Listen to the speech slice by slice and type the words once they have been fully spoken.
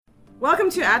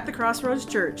Welcome to At the Crossroads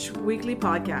Church weekly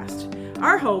podcast.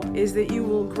 Our hope is that you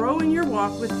will grow in your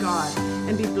walk with God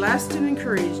and be blessed and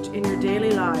encouraged in your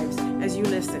daily lives as you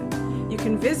listen. You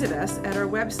can visit us at our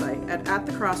website at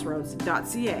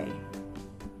atthecrossroads.ca.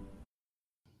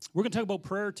 We're going to talk about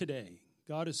prayer today.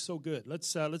 God is so good. Let's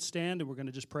stand and we're going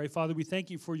to just pray. Father, we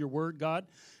thank you for your word, God.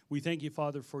 We thank you,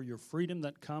 Father, for your freedom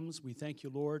that comes. We thank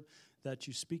you, Lord, that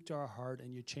you speak to our heart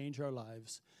and you change our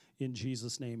lives. In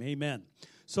Jesus' name, amen.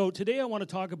 So today I want to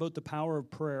talk about the power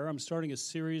of prayer. I'm starting a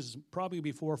series, probably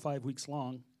be 4 or 5 weeks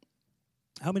long.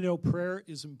 How many know prayer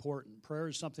is important? Prayer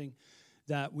is something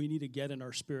that we need to get in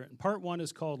our spirit. And part 1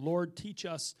 is called, Lord, teach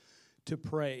us to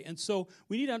pray. And so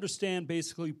we need to understand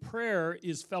basically prayer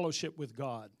is fellowship with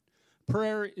God.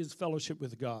 Prayer is fellowship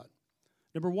with God.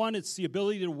 Number 1, it's the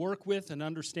ability to work with and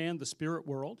understand the spirit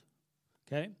world.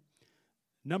 Okay.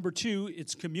 Number 2,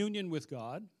 it's communion with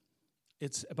God.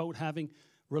 It's about having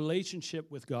relationship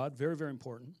with God. Very, very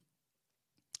important.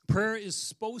 Prayer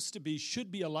is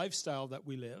should be a lifestyle that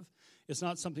we live. It's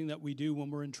not something that we do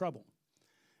when we're in trouble.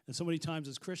 And so many times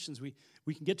as Christians, we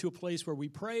can get to a place where we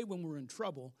pray when we're in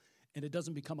trouble, and it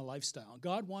doesn't become a lifestyle.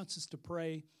 God wants us to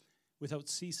pray without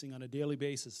ceasing on a daily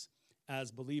basis as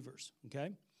believers,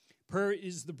 okay? Prayer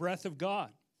is the breath of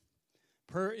God.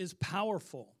 Prayer is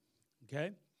powerful,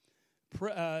 okay?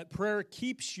 Prayer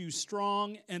keeps you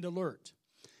strong and alert.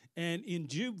 And in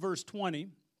Jude verse 20,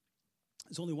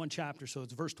 it's only one chapter, so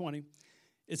it's verse 20.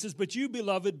 It says, "But you,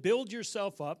 beloved, build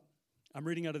yourself up," I'm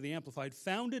reading out of the Amplified,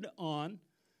 "founded on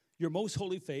your most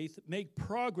holy faith, make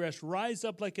progress, rise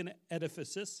up like an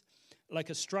edifice, like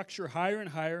a structure higher and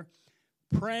higher,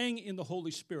 praying in the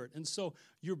Holy Spirit." And so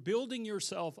you're building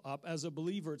yourself up as a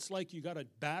believer. It's like you got a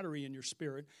battery in your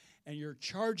spirit, and you're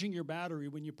charging your battery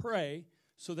when you pray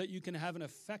so that you can have an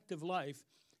effective life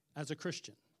as a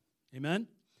Christian. Amen?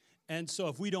 And so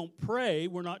if we don't pray,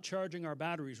 we're not charging our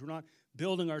batteries. We're not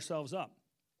building ourselves up.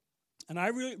 And I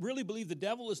really believe the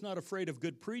devil is not afraid of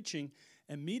good preaching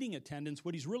and meeting attendance.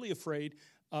 What he's really afraid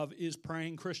of is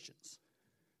praying Christians,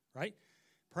 right?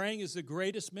 Praying is the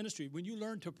greatest ministry. When you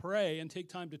learn to pray and take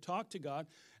time to talk to God,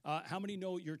 how many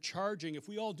know you're charging? If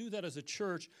we all do that as a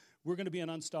church, we're going to be an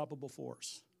unstoppable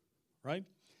force, right?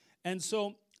 And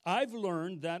so I've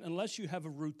learned that unless you have a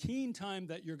routine time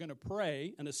that you're going to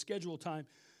pray and a scheduled time,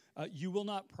 you will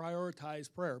not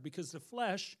prioritize prayer because the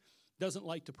flesh doesn't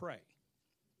like to pray,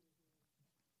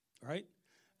 right?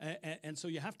 And so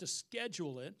you have to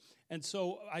schedule it. And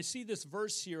so I see this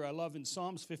verse here I love in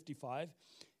Psalms 55,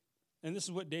 and this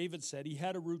is what David said. He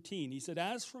had a routine. He said,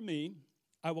 "As for me,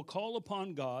 I will call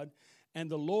upon God, and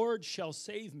the Lord shall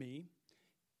save me."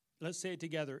 Let's say it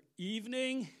together.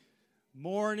 "Evening,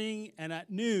 morning, and at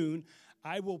noon,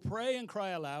 I will pray and cry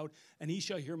aloud, and he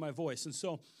shall hear my voice." And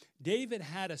so David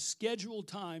had a scheduled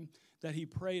time that he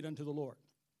prayed unto the Lord.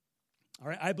 All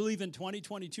right, I believe in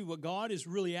 2022, what God is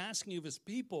really asking of his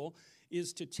people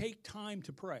is to take time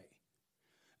to pray.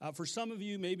 For some of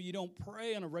you, maybe you don't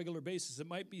pray on a regular basis. It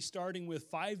might be starting with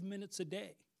 5 minutes a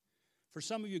day. For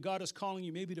some of you, God is calling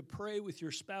you maybe to pray with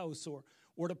your spouse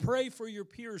or to pray for your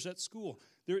peers at school.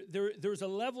 There's a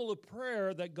level of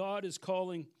prayer that God is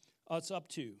calling us up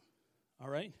to, all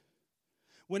right?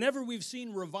 Whenever we've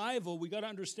seen revival, we got to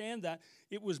understand that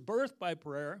it was birthed by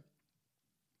prayer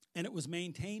and it was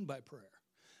maintained by prayer.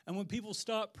 And when people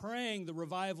stopped praying, the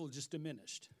revival just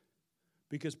diminished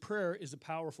because prayer is a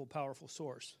powerful, powerful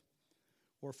source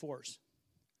or force.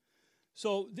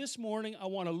 So this morning, I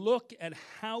want to look at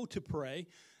how to pray.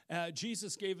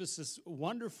 Jesus gave us this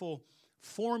wonderful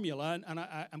formula, and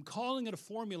I'm calling it a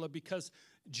formula because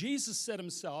Jesus said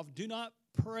himself, "Do not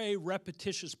pray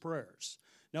repetitious prayers."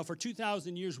 Now, for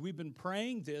 2,000 years, we've been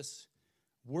praying this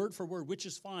word for word, which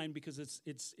is fine because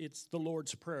it's the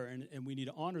Lord's Prayer, and we need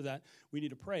to honor that. We need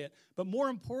to pray it. But more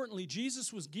importantly,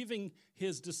 Jesus was giving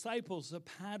his disciples a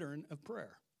pattern of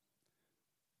prayer.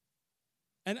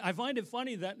 And I find it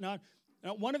funny that not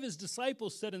one of his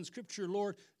disciples said in Scripture,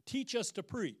 "Lord, teach us to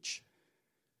preach,"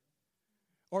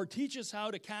 or "teach us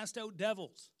how to cast out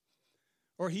devils,"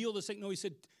 or "heal the sick." No,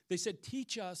 they said,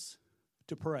 "Teach us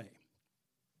to pray."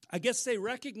 I guess they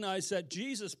recognized that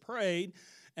Jesus prayed,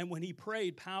 and when he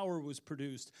prayed, power was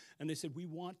produced. And they said, "We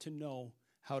want to know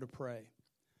how to pray."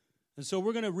 And so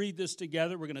we're going to read this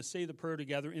together. We're going to say the prayer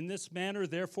together. "In this manner,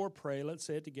 therefore, pray." Let's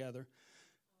say it together.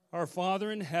 "Our Father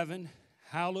in heaven,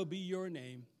 hallowed be your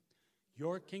name.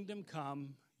 Your kingdom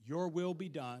come, your will be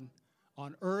done,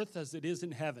 on earth as it is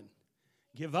in heaven.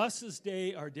 Give us this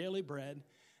day our daily bread,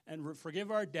 and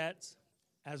forgive our debts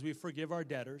as we forgive our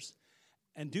debtors.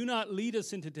 And do not lead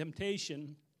us into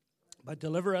temptation, but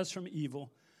deliver us from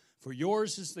evil. For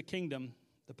yours is the kingdom,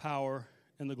 the power,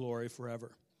 and the glory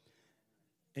forever.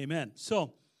 Amen.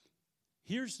 So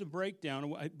here's the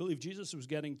breakdown. I believe Jesus was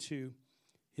getting to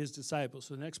his disciples.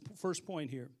 So the first point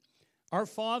here, our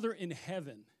Father in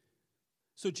heaven.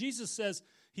 So Jesus says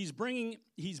he's bringing,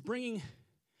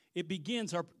 it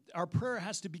begins, our prayer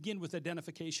has to begin with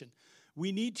identification.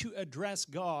 We need to address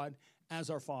God as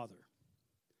our Father.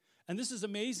 And this is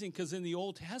amazing because in the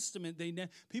Old Testament,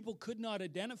 people could not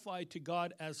identify to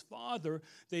God as Father.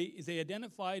 They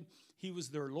identified he was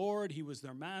their Lord, he was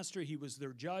their master, he was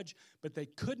their judge, but they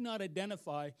could not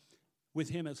identify with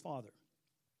him as Father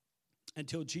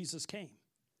until Jesus came.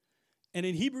 And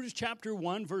in Hebrews chapter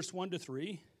 1, verse 1 to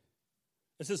 3,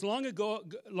 it says, long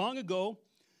ago,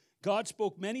 God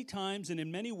spoke many times and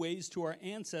in many ways to our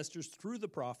ancestors through the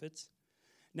prophets.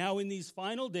 Now in these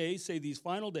final days, say these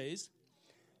final days,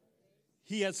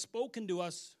 he has spoken to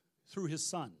us through his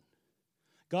Son.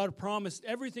 God promised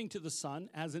everything to the Son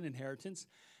as an inheritance,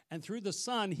 and through the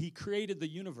Son, he created the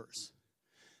universe.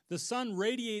 The Son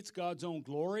radiates God's own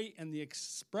glory and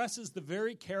expresses the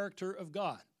very character of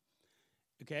God.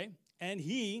 Okay? And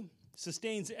he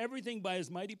sustains everything by his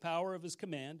mighty power of his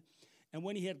command. And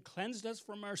when he had cleansed us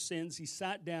from our sins, he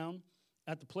sat down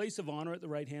at the place of honor at the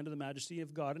right hand of the majesty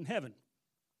of God in heaven.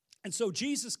 And so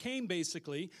Jesus came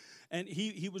basically, and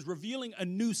he was revealing a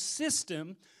new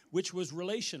system which was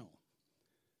relational.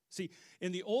 See,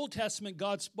 in the Old Testament,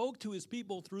 God spoke to his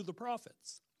people through the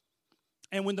prophets.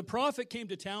 And when the prophet came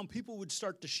to town, people would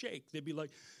start to shake. They'd be like,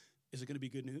 is it going to be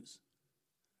good news?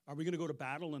 Are we going to go to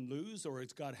battle and lose? Or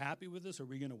is God happy with us? Are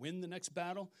we going to win the next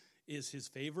battle? Is his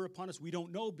favor upon us? We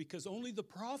don't know because only the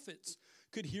prophets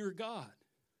could hear God.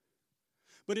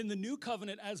 But in the new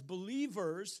covenant, as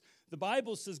believers, the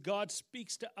Bible says God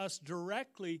speaks to us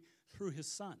directly through his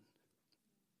Son.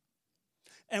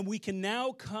 And we can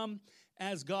now come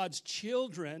as God's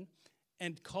children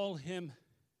and call him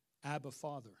Abba,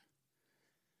 Father.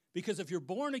 Because if you're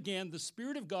born again, the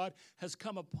Spirit of God has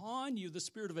come upon you, the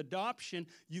Spirit of adoption.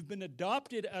 You've been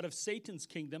adopted out of Satan's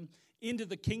kingdom into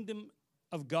the kingdom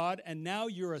of God, and now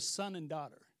you're a son and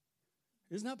daughter.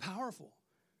 Isn't that powerful?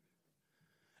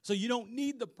 So you don't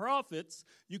need the prophets.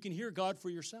 You can hear God for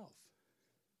yourself.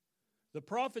 The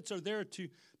prophets are there to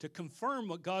confirm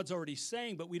what God's already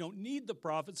saying, but we don't need the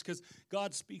prophets because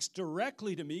God speaks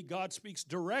directly to me. God speaks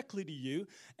directly to you.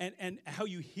 And how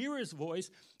you hear his voice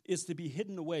is to be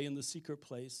hidden away in the secret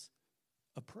place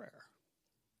of prayer.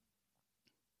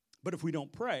 But if we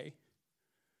don't pray,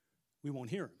 we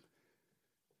won't hear him.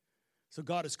 So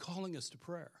God is calling us to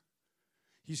prayer.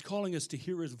 He's calling us to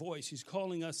hear his voice. He's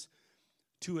calling us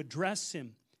to address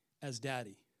him as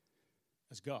daddy,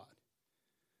 as God.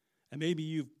 And maybe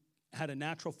you've had a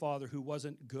natural father who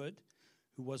wasn't good,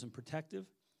 who wasn't protective,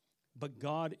 but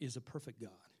God is a perfect God.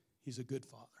 He's a good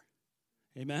father.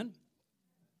 Amen?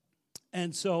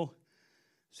 And so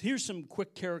here's some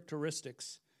quick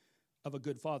characteristics of a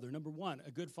good father. Number one,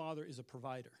 a good father is a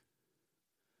provider.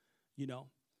 You know,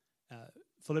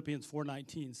 Philippians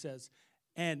 4:19 says,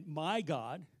 and my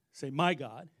God, say my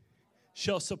God,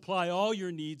 shall supply all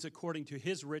your needs according to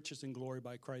his riches and glory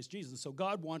by Christ Jesus. So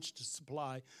God wants to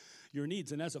supply your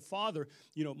needs. And as a father,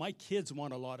 you know, my kids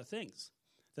want a lot of things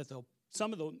that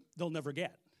some of them they'll never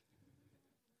get.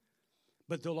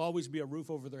 But there'll always be a roof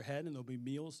over their head and there'll be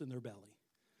meals in their belly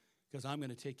because I'm going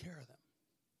to take care of them.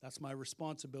 That's my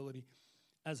responsibility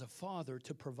as a father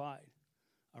to provide.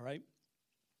 All right?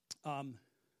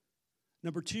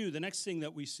 Number two, the next thing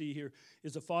that we see here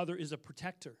is a father is a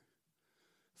protector.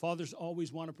 Fathers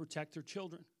always want to protect their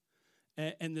children.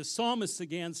 And the psalmist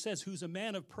again says, who's a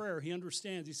man of prayer, he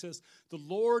understands. He says, the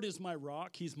Lord is my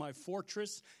rock, he's my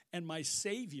fortress and my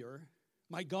Savior.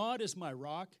 My God is my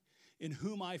rock in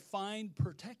whom I find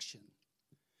protection.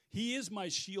 He is my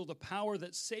shield, a power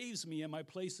that saves me and my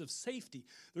place of safety.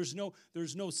 There's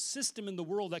no system in the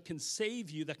world that can save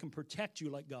you, that can protect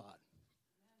you like God.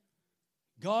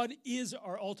 God is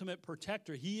our ultimate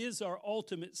protector. He is our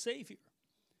ultimate Savior.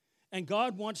 And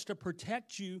God wants to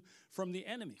protect you from the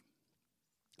enemy.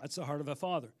 That's the heart of a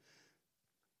father.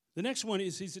 The next one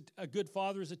is a good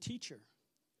father is a teacher.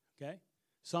 Okay?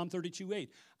 Psalm 32:8.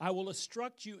 I will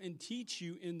instruct you and teach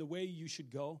you in the way you should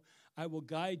go. I will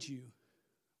guide you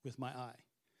with my eye.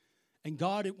 And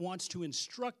God wants to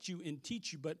instruct you and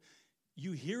teach you, but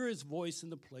you hear his voice in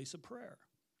the place of prayer.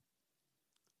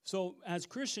 So as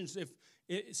Christians,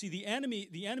 the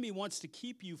enemy wants to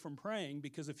keep you from praying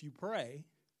because if you pray,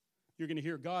 you're going to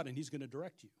hear God and he's going to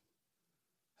direct you.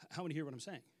 How many hear what I'm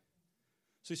saying?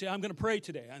 So you say, I'm going to pray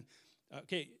today.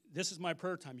 Okay, this is my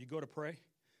prayer time. You go to pray,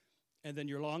 and then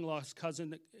your long-lost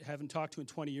cousin that you haven't talked to in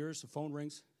 20 years, the phone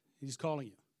rings, he's calling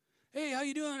you. Hey, how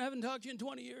you doing? I haven't talked to you in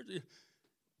 20 years.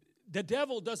 The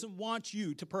devil doesn't want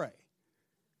you to pray.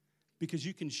 because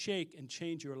you can shake and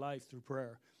change your life through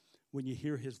prayer when you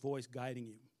hear his voice guiding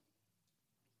you.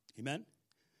 Amen?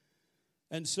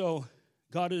 And so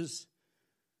God is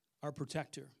our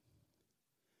protector.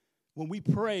 When we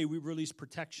pray, we release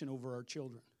protection over our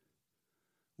children.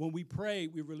 When we pray,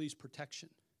 we release protection.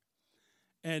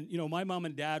 And, my mom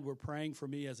and dad were praying for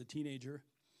me as a teenager,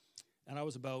 and I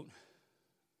was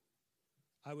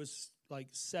like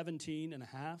 17 and a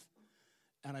half,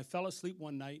 and I fell asleep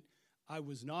one night. I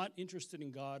was not interested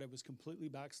in God. I was completely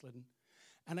backslidden.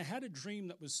 And I had a dream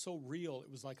that was so real,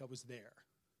 it was like I was there.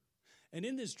 And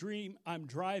in this dream, I'm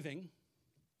driving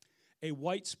a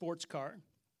white sports car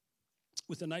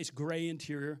with a nice gray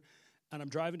interior, and I'm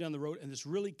driving down the road, and this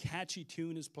really catchy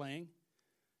tune is playing,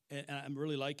 and I'm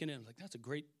really liking it. I'm like, that's a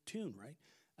great tune, right?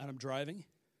 And I'm driving,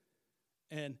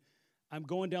 and I'm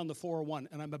going down the 401,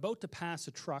 and I'm about to pass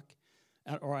a truck,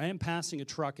 or I am passing a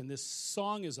truck, and this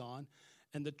song is on,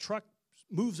 and the truck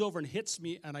moves over and hits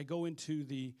me, and I go into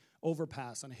the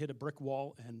overpass, and I hit a brick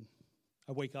wall, and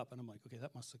I wake up, and I'm like, okay,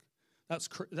 that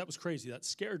was crazy. That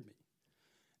scared me.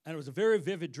 And it was a very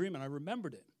vivid dream, and I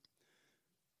remembered it.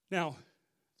 Now,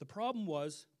 the problem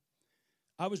was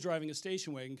I was driving a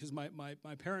station wagon because my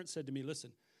parents said to me,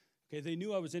 listen, okay, they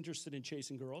knew I was interested in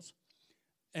chasing girls.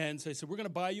 And so they said, we're going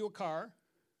to buy you a car,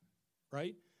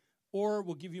 right? Or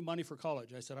we'll give you money for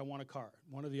college. I said, I want a car,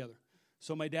 one or the other.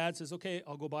 So my dad says, okay,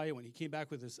 I'll go buy you one. He came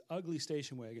back with this ugly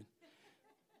station wagon.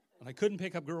 And I couldn't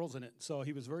pick up girls in it, so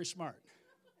he was very smart.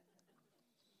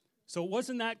 So it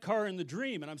wasn't that car in the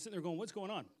dream, and I'm sitting there going, what's going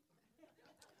on?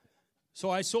 So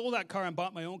I sold that car and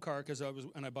bought my own car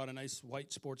and I bought a nice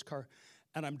white sports car,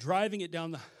 and I'm driving it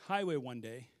down the highway one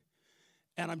day,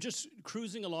 and I'm just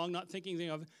cruising along, not thinking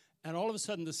anything of it, and all of a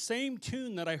sudden the same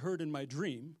tune that I heard in my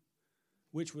dream,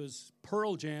 which was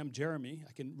Pearl Jam, Jeremy,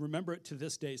 I can remember it to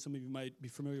this day. Some of you might be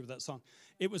familiar with that song.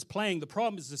 It was playing. The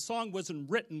problem is the song wasn't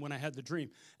written when I had the dream,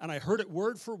 and I heard it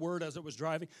word for word as I was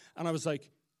driving, and I was like,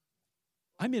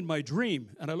 I'm in my dream.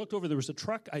 And I looked over, there was a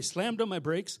truck. I slammed on my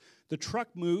brakes. The truck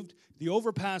moved. The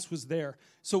overpass was there.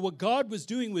 So what God was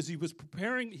doing was he was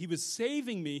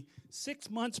saving me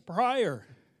 6 months prior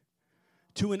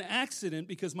to an accident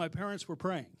because my parents were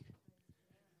praying.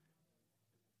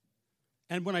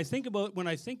 And when I think about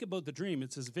the dream,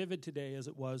 it's as vivid today as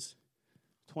it was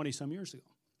 20-some years ago.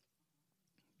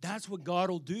 That's what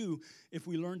God will do if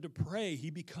we learn to pray.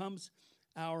 He becomes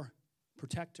our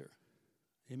protector.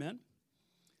 Amen?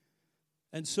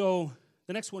 And so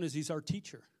the next one is he's our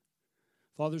teacher.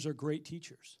 Fathers are great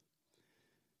teachers.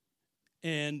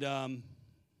 And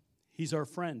he's our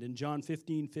friend. In John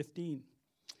 15:15,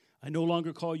 I no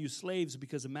longer call you slaves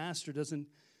because a master doesn't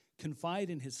confide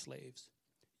in his slaves.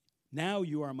 Now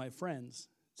you are my friends,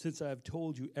 since I have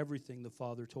told you everything the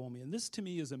Father told me. And this to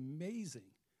me is amazing,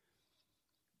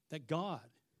 that God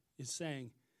is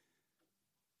saying,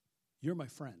 you're my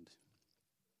friend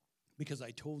because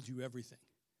I told you everything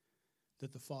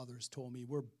that the Father has told me.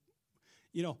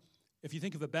 If you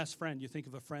think of a best friend, you think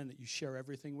of a friend that you share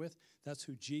everything with. That's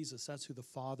who that's who the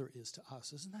Father is to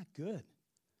us. Isn't that good?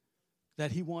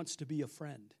 That he wants to be a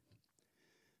friend.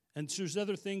 And there's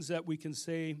other things that we can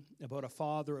say about a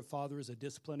father. A father is a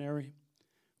disciplinary.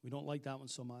 We don't like that one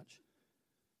so much,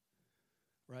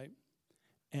 right?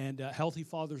 And healthy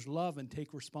fathers love and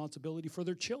take responsibility for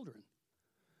their children.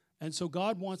 And so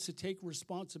God wants to take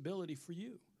responsibility for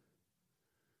you.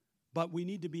 But we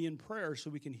need to be in prayer so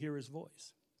we can hear his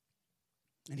voice.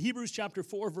 In Hebrews chapter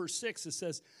 4, verse 6, it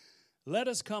says, let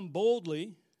us come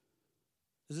boldly.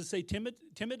 Does it say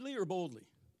timidly or boldly?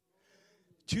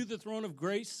 To the throne of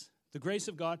grace, the grace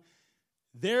of God.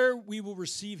 There we will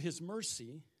receive his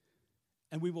mercy,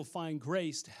 and we will find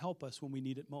grace to help us when we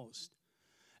need it most.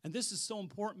 And this is so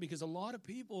important because a lot of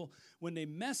people, when they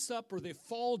mess up or they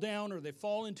fall down or they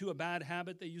fall into a bad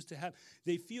habit they used to have,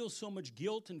 they feel so much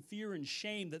guilt and fear and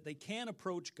shame that they can't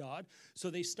approach God,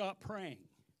 so they stop praying.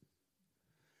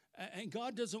 And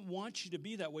God doesn't want you to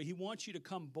be that way. He wants you to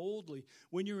come boldly.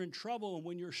 When you're in trouble and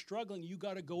when you're struggling, you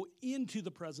got to go into the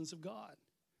presence of God.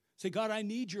 Say, God, I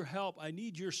need your help. I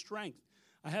need your strength.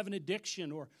 I have an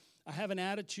addiction, or I have an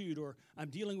attitude, or I'm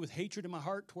dealing with hatred in my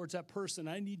heart towards that person.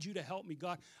 I need you to help me,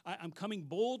 God. I'm coming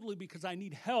boldly because I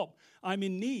need help. I'm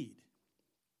in need.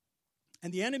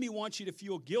 And the enemy wants you to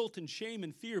feel guilt and shame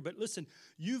and fear. But listen,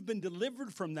 you've been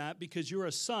delivered from that because you're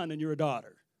a son and you're a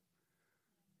daughter.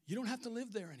 You don't have to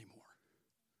live there anymore.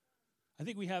 I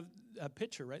think we have a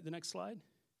picture, right? The next slide.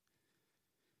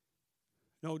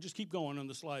 No, just keep going on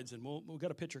the slides, and we'll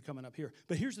got a picture coming up here.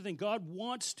 But here's the thing. God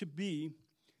wants to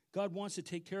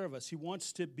take care of us. He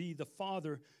wants to be the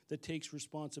Father that takes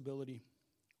responsibility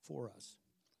for us.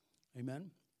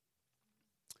 Amen?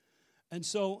 And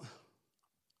so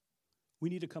We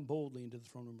need to come boldly into the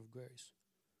throne room of grace.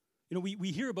 You know,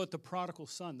 we hear about the prodigal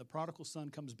son. The prodigal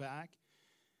son comes back,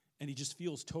 and he just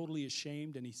feels totally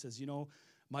ashamed, and he says, you know,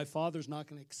 my father's not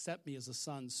going to accept me as a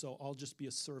son, so I'll just be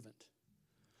a servant.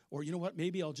 Or, you know what,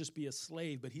 maybe I'll just be a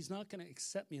slave, but he's not going to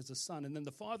accept me as a son. And then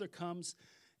the father comes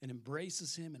and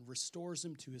embraces him and restores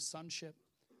him to his sonship.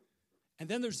 And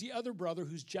then there's the other brother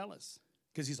who's jealous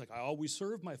because he's like, I always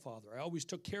served my father. I always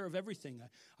took care of everything.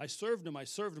 I served him.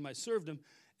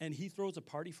 And he throws a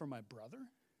party for my brother.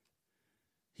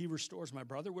 He restores my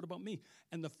brother. What about me?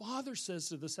 And the father says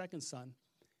to the second son,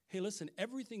 hey, listen,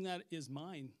 everything that is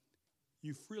mine,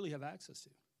 you freely have access to.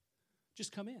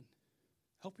 Just come in.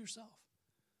 Help yourself.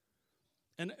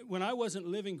 And when I wasn't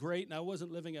living great and I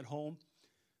wasn't living at home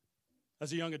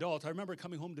as a young adult, I remember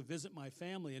coming home to visit my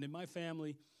family. And in my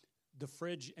family, the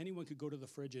fridge, anyone could go to the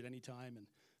fridge at any time. And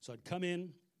so I'd come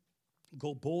in,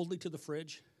 go boldly to the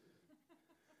fridge.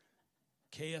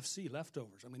 KFC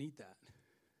leftovers. I'm going to eat that.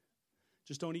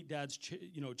 Just don't eat Dad's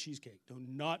cheesecake. Do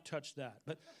not touch that.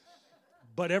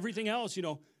 But everything else,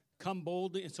 come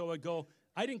boldly. And so I'd go.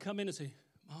 I didn't come in and say,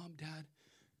 Mom, Dad,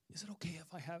 is it okay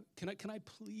if I have, can I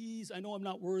please, I know I'm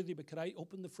not worthy, but could I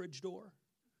open the fridge door?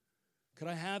 Could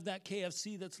I have that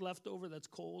KFC that's left over that's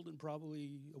cold and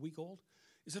probably a week old?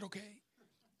 Is it okay?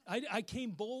 I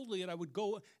came boldly, and I would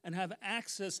go and have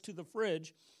access to the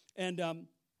fridge. And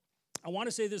I want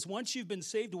to say this, once you've been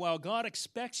saved a while, God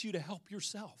expects you to help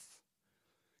yourself.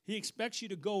 He expects you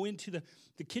to go into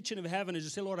the kitchen of heaven and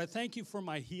just say, Lord, I thank you for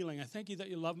my healing. I thank you that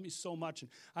you love me so much.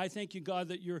 And I thank you, God,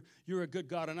 that you're a good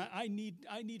God. And I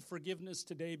need forgiveness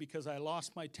today because I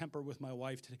lost my temper with my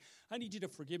wife today. I need you to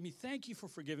forgive me. Thank you for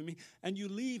forgiving me. And you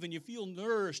leave and you feel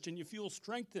nourished and you feel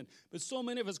strengthened. But so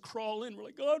many of us crawl in. We're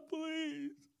like, God,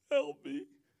 please help me.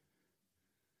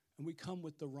 And we come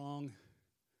with the wrong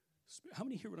spirit. How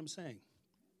many hear what I'm saying?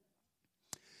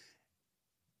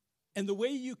 And the way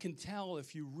you can tell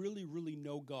if you really, really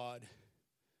know God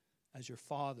as your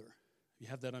Father, you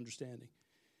have that understanding,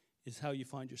 is how you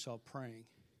find yourself praying.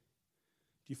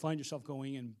 Do you find yourself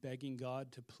going and begging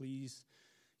God to please,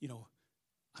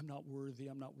 I'm not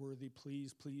worthy,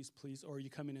 please, please, please. Or are you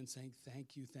coming in saying,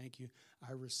 thank you,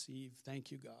 I receive, thank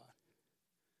you, God.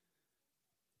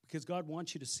 Because God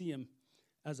wants you to see him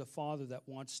as a Father that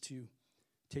wants to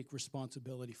take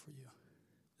responsibility for you.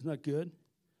 Isn't that good?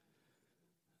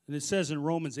 And it says in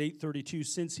Romans 8:32,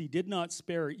 since he did not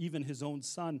spare even his own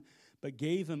son, but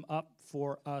gave him up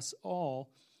for us all,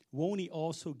 won't he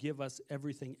also give us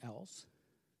everything else?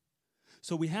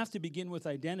 So we have to begin with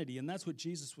identity, and that's what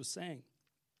Jesus was saying.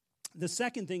 The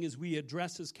second thing is we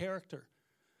address his character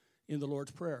in the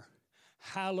Lord's Prayer.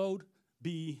 Hallowed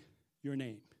be your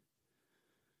name.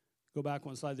 Go back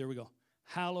one slide. There we go.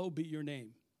 Hallowed be your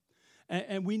name.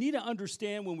 And we need to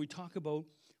understand when we talk about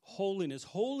holiness.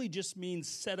 Holy just means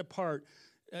set apart,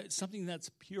 something that's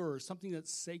pure, something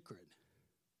that's sacred.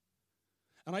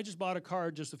 And I just bought a car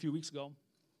just a few weeks ago.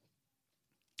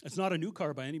 It's not a new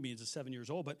car by any means. It's 7 years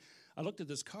old. But I looked at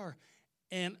this car,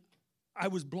 and I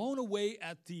was blown away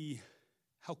at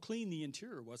how clean the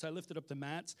interior was. I lifted up the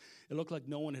mats. It looked like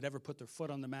no one had ever put their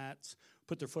foot on the mats,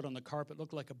 put their foot on the carpet. It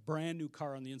looked like a brand new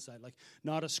car on the inside, like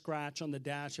not a scratch on the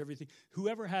dash, everything.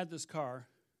 Whoever had this car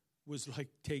was like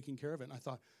taking care of it. And I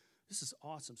thought, this is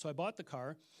awesome. So I bought the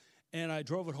car, and I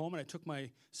drove it home, and I took my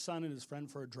son and his friend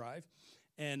for a drive.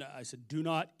 And I said, do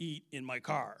not eat in my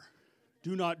car.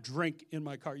 Do not drink in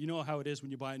my car. You know how it is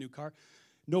when you buy a new car?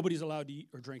 Nobody's allowed to eat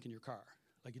or drink in your car.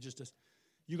 Like it just,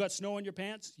 you got snow on your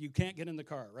pants, you can't get in the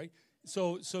car, right?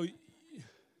 So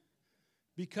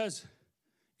because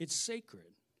it's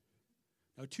sacred.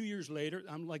 Now, 2 years later,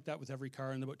 I'm like that with every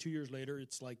car, and about 2 years later,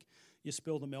 it's like you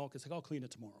spill the milk. It's like, I'll clean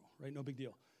it tomorrow, right? No big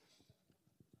deal.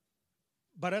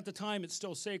 But at the time, it's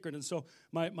still sacred. And so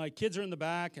my kids are in the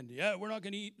back, and we're not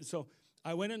going to eat. So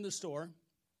I went in the store,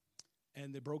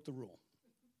 and they broke the rule.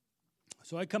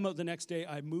 So I come out the next day,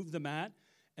 I move the mat,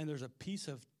 and there's a piece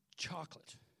of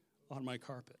chocolate on my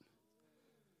carpet.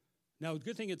 Now,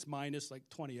 good thing it's minus like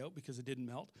 20 out because it didn't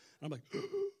melt. And I'm like,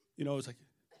 it's like,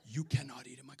 you cannot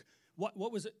eat in my car.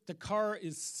 What was it? The car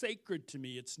is sacred to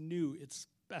me. It's new. It's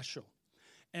special.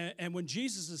 And when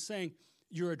Jesus is saying,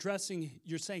 you're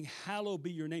saying, hallowed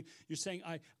be your name. You're saying,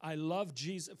 I love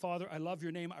Jesus. Father, I love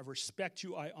your name. I respect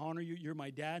you. I honor you. You're my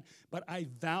dad. But I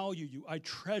value you. I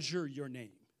treasure your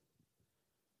name.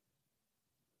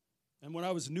 And when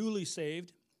I was newly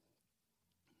saved,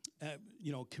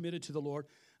 committed to the Lord,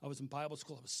 I was in Bible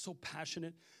school. I was so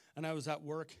passionate. And I was at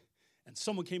work. And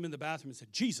someone came in the bathroom and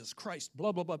said, Jesus Christ,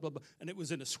 blah, blah, blah, blah, blah. And it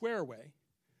was in a swear way.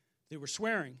 They were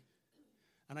swearing.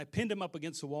 And I pinned him up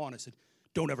against the wall and I said,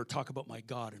 don't ever talk about my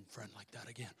God and friend like that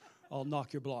again. I'll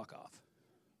knock your block off.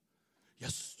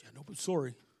 Yes, yeah, no, but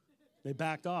sorry. They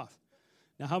backed off.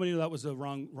 Now, how many of that was the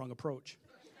wrong approach?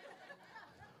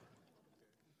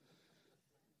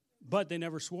 But they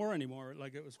never swore anymore.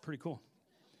 Like, it was pretty cool.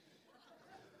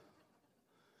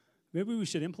 Maybe we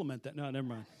should implement that. No, never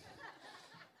mind.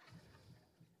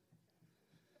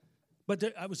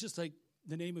 But I was just like,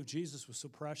 the name of Jesus was so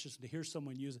precious. And to hear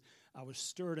someone use it, I was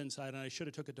stirred inside, and I should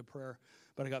have took it to prayer,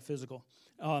 but I got physical.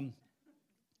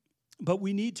 But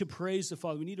we need to praise the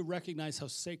Father. We need to recognize how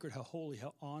sacred, how holy,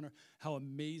 how honor, how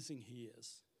amazing He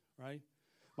is, right?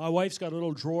 My wife's got a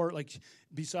little drawer, like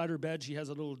beside her bed, she has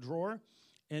a little drawer.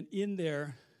 And in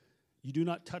there, you do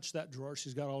not touch that drawer.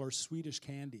 She's got all her Swedish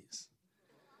candies.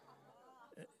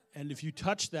 And if you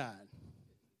touch that,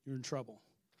 you're in trouble.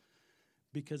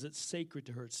 Because it's sacred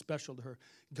to her. It's special to her.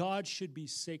 God should be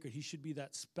sacred. He should be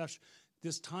that special.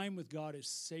 This time with God is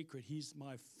sacred. He's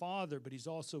my Father, but He's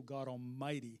also God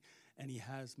Almighty. And He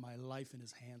has my life in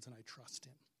His hands, and I trust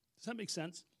Him. Does that make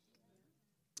sense?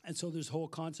 And so there's a whole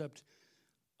concept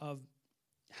of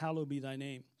hallowed be thy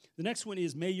name. The next one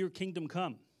is, may your kingdom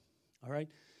come. All right?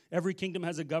 Every kingdom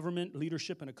has a government,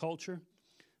 leadership, and a culture,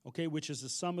 okay, which is the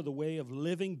sum of the way of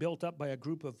living built up by a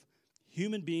group of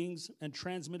human beings and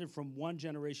transmitted from one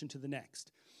generation to the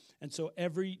next. And so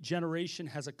every generation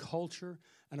has a culture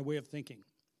and a way of thinking.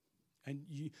 And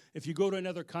if you go to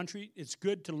another country, it's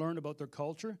good to learn about their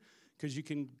culture because you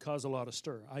can cause a lot of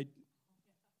stir. I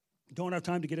don't have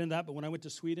time to get into that, but when I went to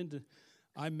Sweden,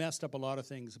 I messed up a lot of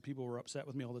things. People were upset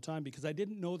with me all the time because I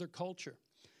didn't know their culture.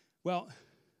 Well,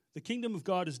 the kingdom of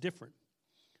God is different,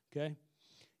 okay?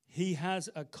 He has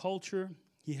a culture.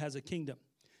 He has a kingdom.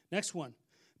 Next one.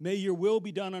 May your will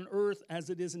be done on earth as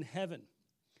it is in heaven.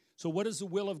 So what is the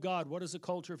will of God? What is the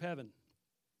culture of heaven?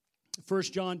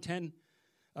 1 John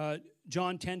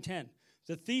 10:10.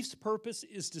 The thief's purpose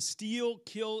is to steal,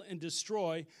 kill, and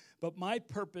destroy, but my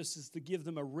purpose is to give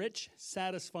them a rich,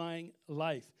 satisfying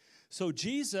life. So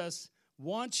Jesus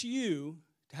wants you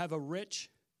to have a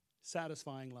rich,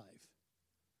 satisfying life.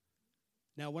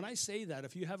 Now, when I say that,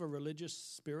 if you have a religious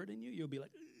spirit in you, you'll be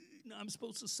like, no, I'm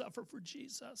supposed to suffer for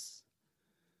Jesus.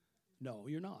 No,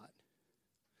 you're not.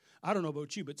 I don't know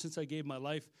about you, but since I gave my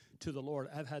life to the Lord,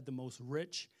 I've had the most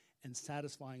rich and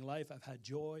satisfying life. I've had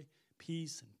joy,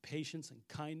 peace, and patience, and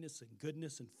kindness, and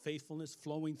goodness, and faithfulness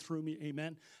flowing through me.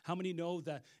 Amen. How many know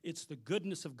that it's the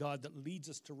goodness of God that leads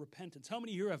us to repentance? How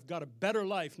many here have got a better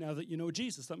life now that you know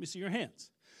Jesus? Let me see your hands.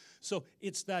 So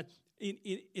it's that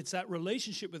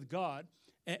relationship with God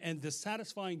and the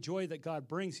satisfying joy that God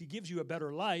brings. He gives you a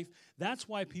better life. That's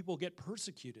why people get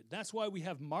persecuted. That's why we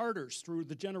have martyrs through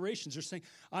the generations. They're saying,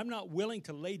 I'm not willing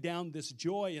to lay down this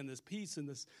joy and this peace and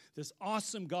this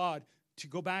awesome God to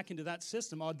go back into that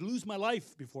system. I'd lose my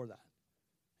life before that.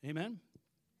 Amen?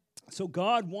 So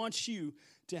God wants you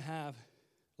to have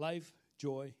life,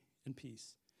 joy, and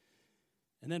peace.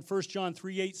 And then 1 John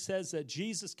 3:8 says that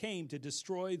Jesus came to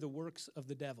destroy the works of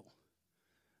the devil.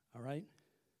 All right?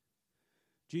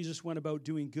 Jesus went about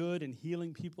doing good and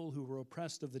healing people who were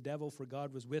oppressed of the devil, for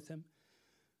God was with him.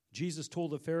 Jesus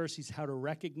told the Pharisees how to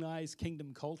recognize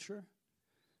kingdom culture.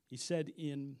 He said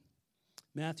in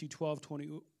Matthew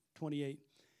 12:28,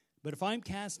 but if I'm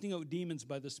casting out demons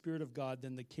by the Spirit of God,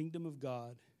 then the kingdom of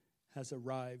God has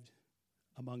arrived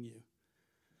among you.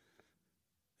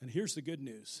 And here's the good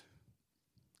news.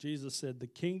 Jesus said, the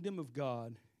kingdom of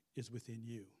God is within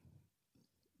you.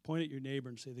 Point at your neighbor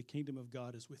and say, the kingdom of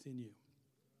God is within you.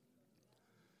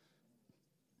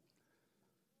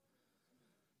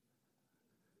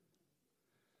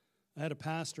 I had a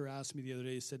pastor ask me the other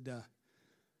day, he said,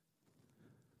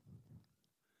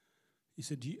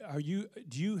 do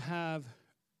you have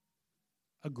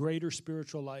a greater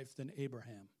spiritual life than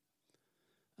Abraham?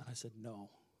 And I said, no.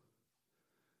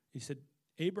 He said,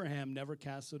 Abraham never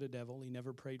cast out a devil. He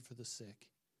never prayed for the sick.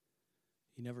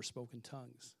 He never spoke in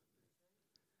tongues.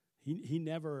 He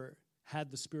never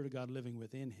had the Spirit of God living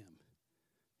within him.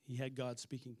 He had God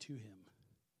speaking to him.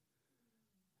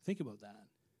 Think about that.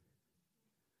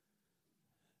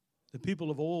 The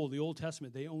people of old, the Old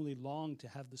Testament, they only longed to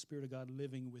have the Spirit of God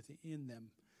living within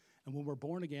them. And when we're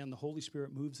born again, the Holy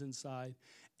Spirit moves inside.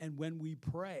 And when we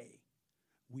pray,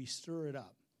 we stir it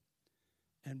up.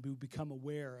 And we become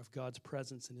aware of God's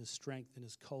presence and His strength and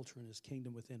His culture and His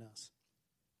kingdom within us.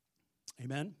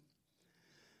 Amen?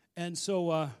 And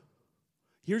so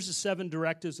here's the 7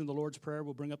 directives in the Lord's Prayer.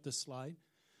 We'll bring up this slide.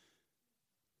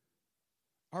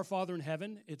 Our Father in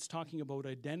heaven, it's talking about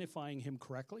identifying Him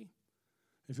correctly.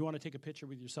 If you want to take a picture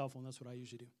with your cell phone, that's what I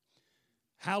usually do.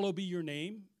 Hallowed be your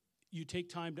name. You take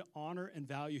time to honor and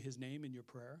value His name in your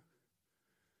prayer.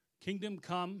 Kingdom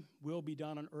come, will be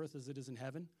done on earth as it is in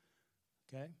heaven.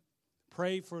 Okay?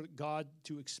 Pray for God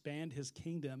to expand his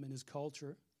kingdom and his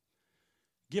culture.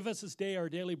 Give us this day our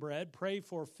daily bread. Pray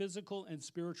for physical and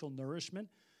spiritual nourishment.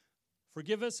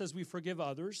 Forgive us as we forgive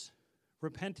others.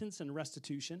 Repentance and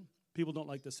restitution. People don't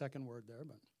like the second word there,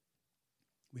 but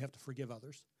we have to forgive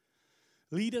others.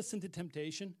 Lead us into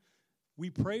temptation. We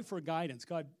pray for guidance.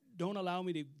 God, don't allow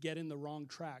me to get in the wrong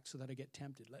track so that I get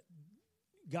tempted.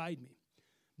 Guide me.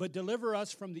 But deliver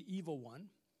us from the evil one.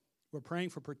 We're praying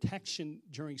for protection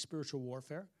during spiritual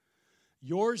warfare.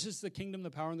 Yours is the kingdom,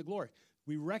 the power, and the glory.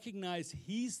 We recognize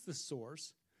he's the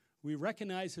source. We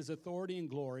recognize his authority and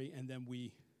glory, and then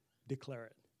we declare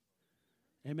it.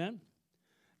 Amen?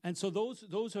 And so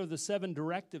those are the 7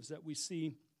 directives that we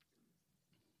see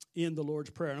in the Lord's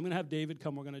Prayer. And I'm going to have David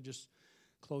come. We're going to just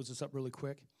close this up really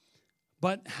quick.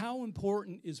 But how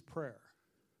important is prayer?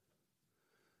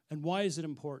 And why is it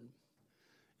important?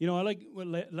 You know, I like what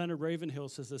Leonard Ravenhill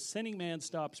says, a sinning man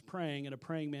stops praying and a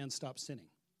praying man stops sinning.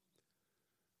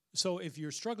 So if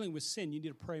you're struggling with sin, you need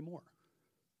to pray more.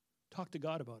 Talk to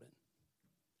God about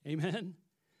it. Amen?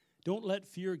 Don't let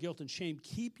fear, guilt, and shame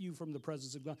keep you from the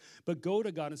presence of God. But go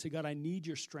to God and say, God, I need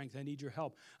your strength. I need your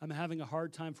help. I'm having a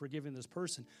hard time forgiving this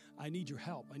person. I need your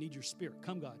help. I need your spirit.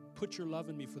 Come, God. Put your love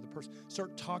in me for the person.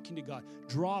 Start talking to God.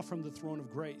 Draw from the throne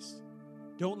of grace.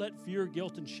 Don't let fear,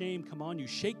 guilt, and shame come on you.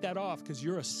 Shake that off because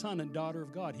you're a son and daughter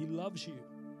of God. He loves you.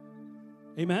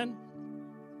 Amen?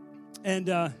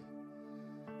 And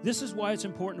this is why it's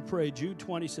important to pray. Jude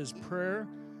 20 says, prayer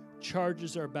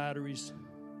charges our batteries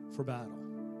for battle.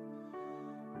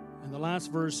 And the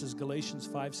last verse is Galatians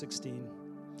 5:16.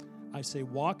 I say,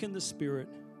 walk in the Spirit,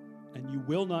 and you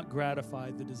will not gratify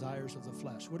the desires of the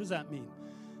flesh. What does that mean?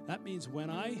 That means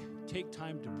when I take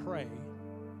time to pray,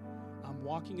 I'm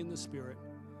walking in the Spirit,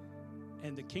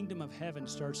 and the kingdom of heaven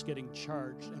starts getting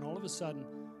charged. And all of a sudden,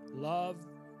 love,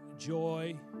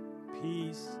 joy,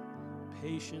 peace,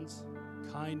 patience,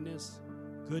 kindness,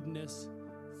 goodness,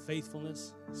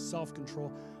 faithfulness,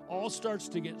 self-control, all starts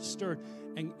to get stirred,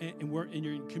 and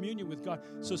you're in communion with God.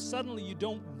 So suddenly you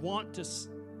don't want to,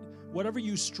 whatever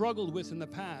you struggled with in the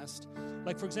past,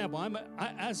 like for example,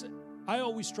 I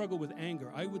always struggle with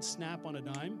anger. I would snap on a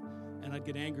dime, and I'd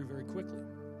get angry very quickly.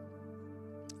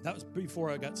 That was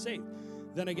before I got saved.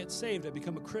 Then I get saved, I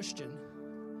become a Christian,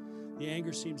 the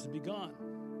anger seems to be gone.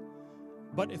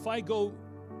 But if I go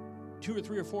 2 or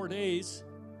 3 or 4 days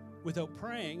without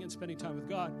praying and spending time with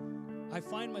God, I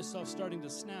find myself starting to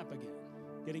snap again,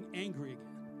 getting angry again.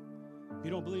 If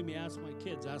you don't believe me, ask my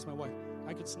kids, ask my wife.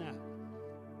 I could snap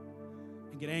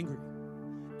and get angry.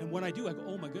 And when I do, I go,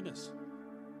 oh my goodness,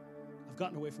 I've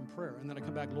gotten away from prayer. And then I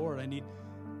come back, Lord, I need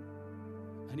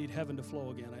heaven to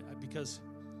flow again because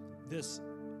this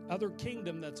other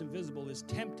kingdom that's invisible is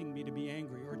tempting me to be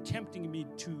angry or tempting me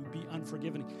to be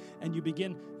unforgiving. And you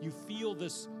feel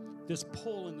this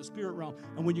pull in the spirit realm.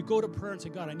 And when you go to prayer and say,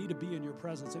 God, I need to be in your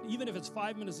presence. And even if it's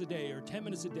 5 minutes a day or 10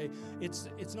 minutes a day,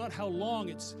 it's not how long,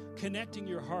 it's connecting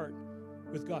your heart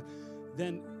with God.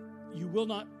 Then you will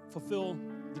not fulfill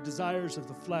the desires of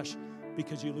the flesh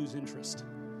because you lose interest.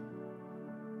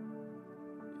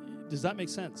 Does that make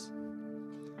sense?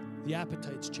 The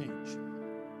appetites change.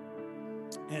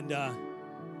 And I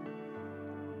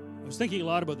was thinking a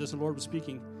lot about this, and the Lord was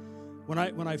speaking. When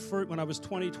I was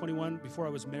 20, 21, before I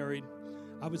was married,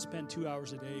 I would spend 2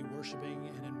 hours a day worshiping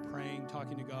and then praying,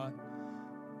 talking to God.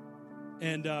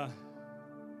 And, I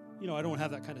don't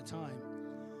have that kind of time.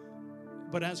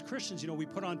 But as Christians, we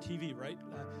put on TV, right?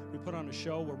 We put on a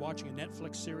show. We're watching a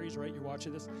Netflix series, right? You're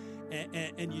watching this.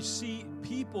 And you see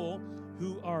people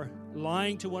who are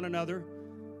lying to one another,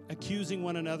 accusing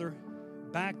one another,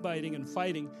 backbiting and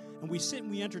fighting, and we sit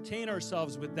and we entertain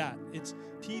ourselves with that. It's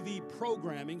TV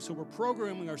programming, so we're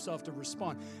programming ourselves to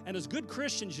respond. And as good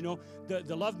Christians,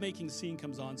 the love-making scene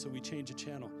comes on, so we change the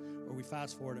channel, or we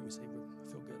fast forward and we say, I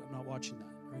feel good, I'm not watching that,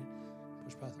 right?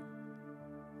 Push past it.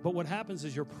 But what happens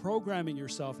is you're programming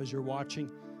yourself as you're watching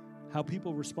how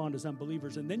people respond as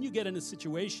unbelievers, and then you get in a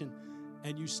situation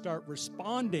and you start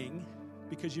responding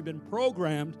because you've been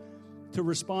programmed to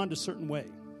respond a certain way.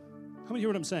 How many hear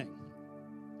what I'm saying?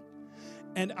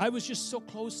 And I was just so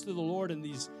close to the Lord in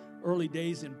these early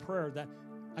days in prayer that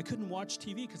I couldn't watch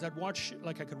TV because I'd watch,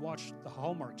 like I could watch the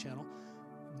Hallmark Channel.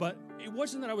 But it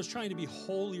wasn't that I was trying to be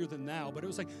holier than thou, but it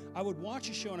was like I would watch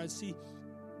a show and I'd see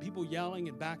people yelling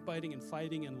and backbiting and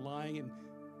fighting and lying and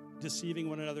deceiving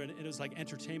one another, and it was like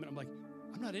entertainment. I'm like,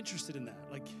 I'm not interested in that.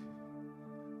 Like,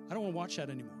 I don't want to watch that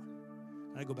anymore.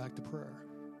 And I go back to prayer.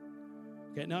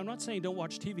 Okay, now I'm not saying don't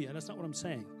watch TV, and that's not what I'm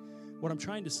saying. What I'm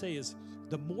trying to say is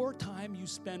the more time you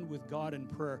spend with God in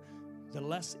prayer, the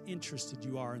less interested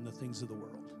you are in the things of the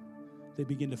world. They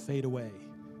begin to fade away.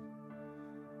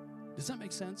 Does that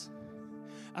make sense?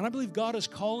 And I believe God is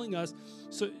calling us,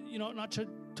 so, not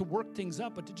to work things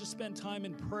up, but to just spend time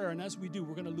in prayer. And as we do,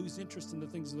 we're going to lose interest in the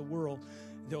things of the world.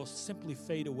 They'll simply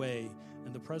fade away,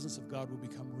 and the presence of God will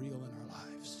become real in our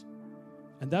lives.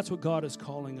 And that's what God is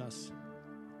calling us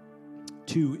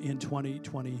to in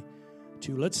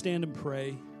 2022. Let's stand and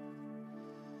pray.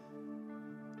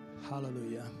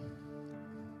 Hallelujah.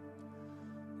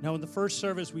 Now, in the first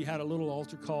service, we had a little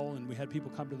altar call, and we had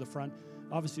people come to the front.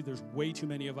 Obviously, there's way too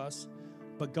many of us,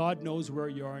 but God knows where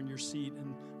you are in your seat.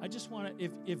 And I just want to,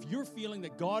 if you're feeling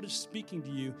that God is speaking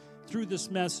to you through this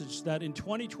message, that in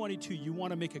 2022, you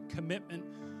want to make a commitment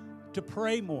to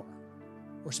pray more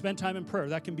or spend time in prayer.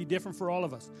 That can be different for all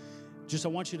of us. I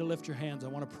want you to lift your hands. I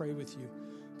want to pray with you.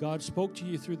 God spoke to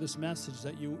you through this message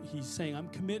that He's saying, I'm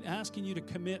asking you to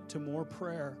commit to more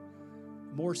prayer,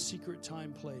 more secret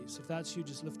time place. If that's you,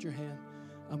 just lift your hand.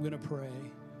 I'm going to pray.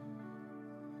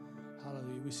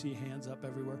 Hallelujah. We see hands up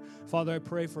everywhere. Father, I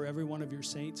pray for every one of your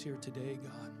saints here today,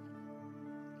 God.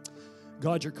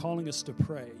 God, you're calling us to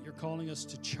pray. You're calling us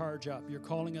to charge up. You're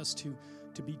calling us to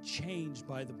be changed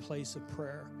by the place of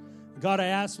prayer. God, I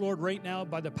ask, Lord, right now,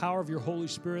 by the power of your Holy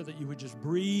Spirit, that you would just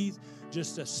breathe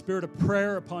just a spirit of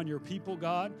prayer upon your people,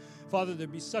 God. Father,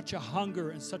 there'd be such a hunger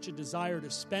and such a desire to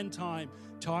spend time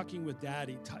talking with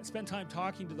Daddy, spend time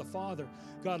talking to the Father.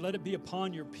 God, let it be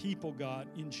upon your people, God,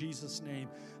 in Jesus' name.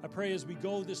 I pray as we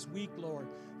go this week, Lord,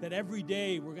 that every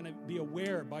day we're going to be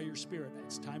aware by your Spirit that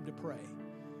it's time to pray.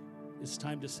 It's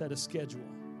time to set a schedule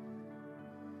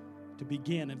to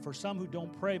begin. And for some who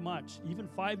don't pray much, even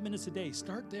 5 minutes a day,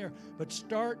 start there, but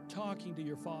start talking to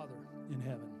your Father in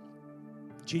heaven.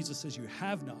 Jesus says you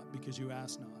have not because you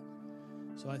ask not.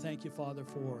 So I thank you, Father,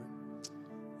 for it.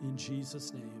 In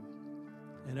Jesus' name.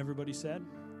 And everybody said,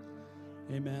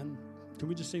 amen. Can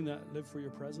we just sing that Live for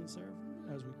Your Presence there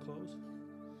as we close?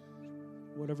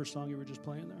 Whatever song you were just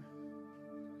playing there.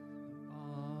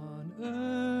 On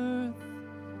earth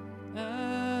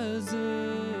as it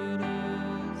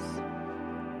is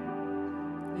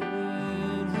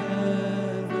in heaven,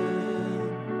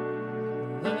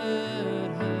 let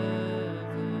heaven come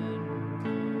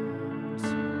to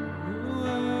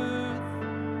earth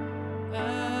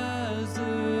as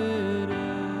it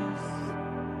is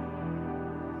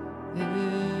in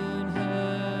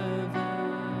heaven,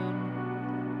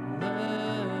 let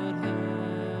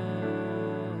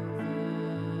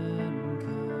heaven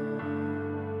come.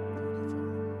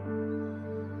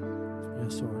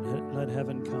 Yes, Lord. Let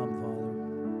heaven come, Father.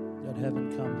 Let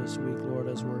heaven come this week, Lord,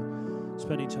 as we're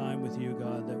spending time with you,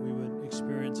 God, that we would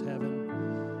experience heaven,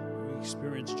 we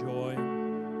experience joy.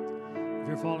 If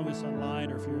you're following us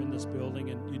online or if you're in this building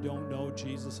and you don't know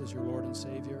Jesus as your Lord and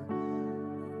Savior,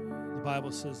 the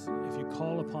Bible says if you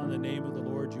call upon the name of the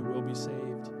Lord, you will be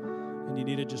saved. And you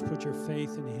need to just put your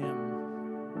faith in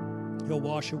Him. He'll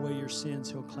wash away your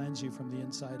sins. He'll cleanse you from the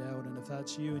inside out. And if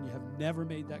that's you and you have never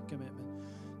made that commitment,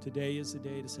 today is the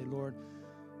day to say, Lord,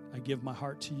 I give my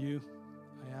heart to you.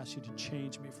 I ask you to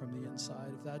change me from the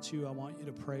inside. If that's you, I want you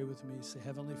to pray with me. Say,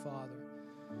 Heavenly Father,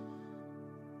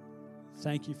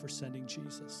 thank you for sending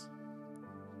Jesus.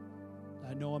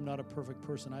 I know I'm not a perfect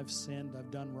person. I've sinned.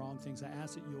 I've done wrong things. I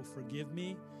ask that you'll forgive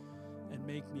me and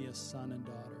make me a son and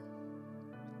daughter.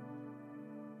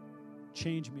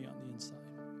 Change me on the inside.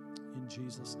 In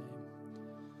Jesus' name.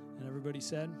 And everybody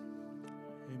said,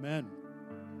 amen.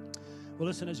 Well,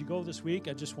 listen, as you go this week,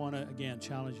 I just want to, again,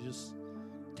 challenge you, just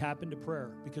tap into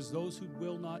prayer. Because those who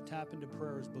will not tap into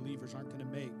prayer as believers aren't going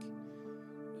to make.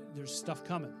 There's stuff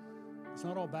coming. It's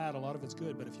not all bad. A lot of it's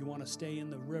good. But if you want to stay in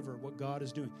the river, what God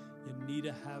is doing, you need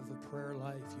to have a prayer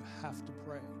life. You have to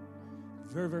pray.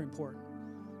 Very, very important.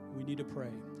 We need to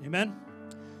pray. Amen?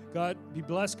 God, be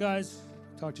blessed, guys.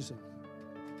 Talk to you soon.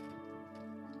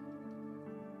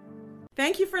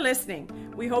 Thank you for listening.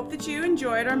 We hope that you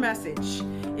enjoyed our message.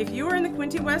 If you are in the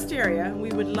Quinte West area, we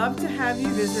would love to have you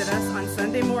visit us on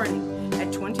Sunday morning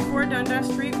at 24 Dundas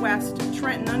Street West,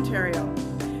 Trenton, Ontario.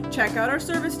 Check out our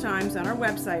service times on our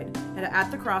website at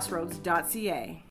atthecrossroads.ca.